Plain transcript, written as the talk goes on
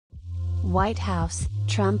White House,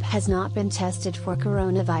 Trump has not been tested for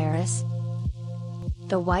coronavirus.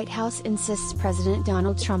 The White House insists President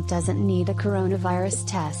Donald Trump doesn't need a coronavirus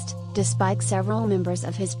test, despite several members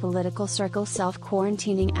of his political circle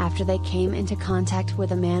self-quarantining after they came into contact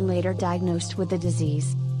with a man later diagnosed with the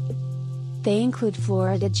disease. They include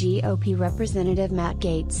Florida GOP Representative Matt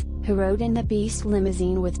Gaetz, who rode in the Beast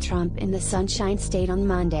limousine with Trump in the Sunshine State on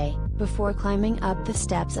Monday, before climbing up the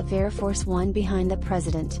steps of Air Force One behind the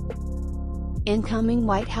president. Incoming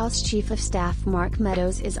White House Chief of Staff Mark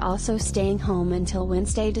Meadows is also staying home until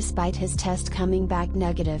Wednesday despite his test coming back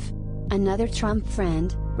negative. Another Trump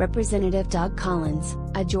friend, Representative Doug Collins,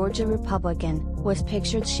 a Georgia Republican, was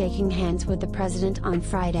pictured shaking hands with the president on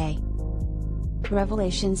Friday.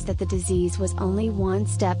 Revelations that the disease was only one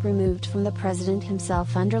step removed from the president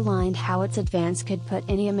himself underlined how its advance could put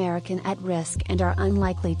any American at risk and are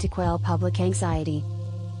unlikely to quell public anxiety.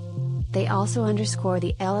 They also underscore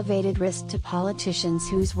the elevated risk to politicians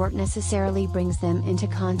whose work necessarily brings them into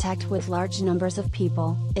contact with large numbers of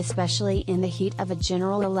people, especially in the heat of a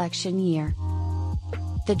general election year.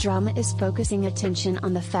 The drama is focusing attention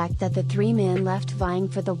on the fact that the three men left vying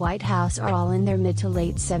for the White House are all in their mid to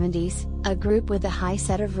late 70s, a group with a high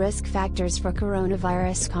set of risk factors for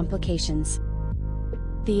coronavirus complications.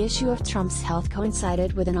 The issue of Trump's health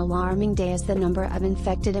coincided with an alarming day as the number of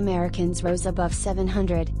infected Americans rose above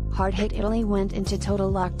 700, hard-hit Italy went into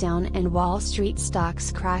total lockdown and Wall Street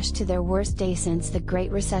stocks crashed to their worst day since the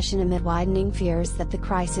Great Recession amid widening fears that the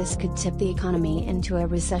crisis could tip the economy into a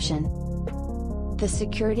recession. The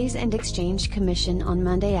Securities and Exchange Commission on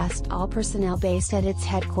Monday asked all personnel based at its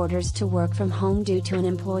headquarters to work from home due to an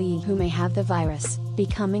employee who may have the virus,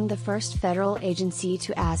 becoming the first federal agency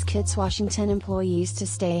to ask its Washington employees to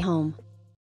stay home.